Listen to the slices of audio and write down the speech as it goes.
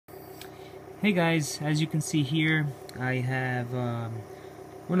Hey guys, as you can see here, I have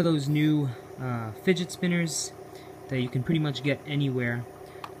one of those new fidget spinners that you can pretty much get anywhere.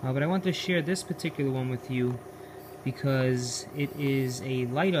 But I want to share this particular one with you because it is a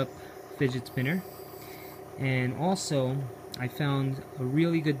light-up fidget spinner. And also, I found a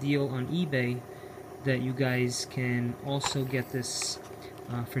really good deal on eBay that you guys can also get this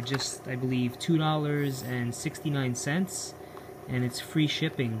for just, I believe, $2.69, and it's free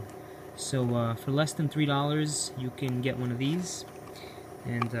shipping. So for less than $3 you can get one of these,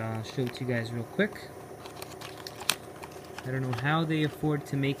 and I'll show it to you guys real quick. I don't know how they afford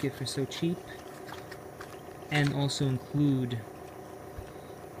to make it for so cheap and also include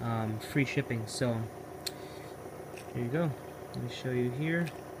free shipping. So here you go. Let me show you here.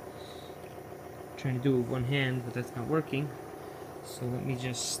 I'm trying to do it with one hand, but that's not working. So let me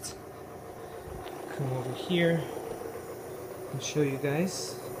just come over here and show you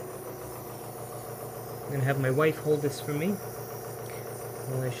guys. I'm going to have my wife hold this for me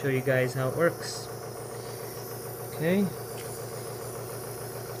while I show you guys how it works. Okay,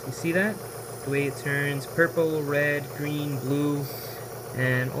 so you see that? The way it turns purple, red, green, blue,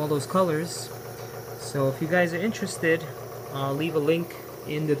 and all those colors. So if you guys are interested, I'll leave a link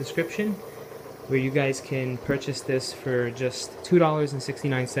in the description where you guys can purchase this for just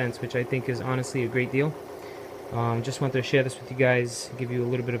 $2.69, which I think is honestly a great deal. Just wanted to share this with you guys, give you a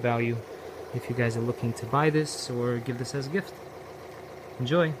little bit of value if you guys are looking to buy this or give this as a gift.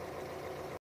 Enjoy!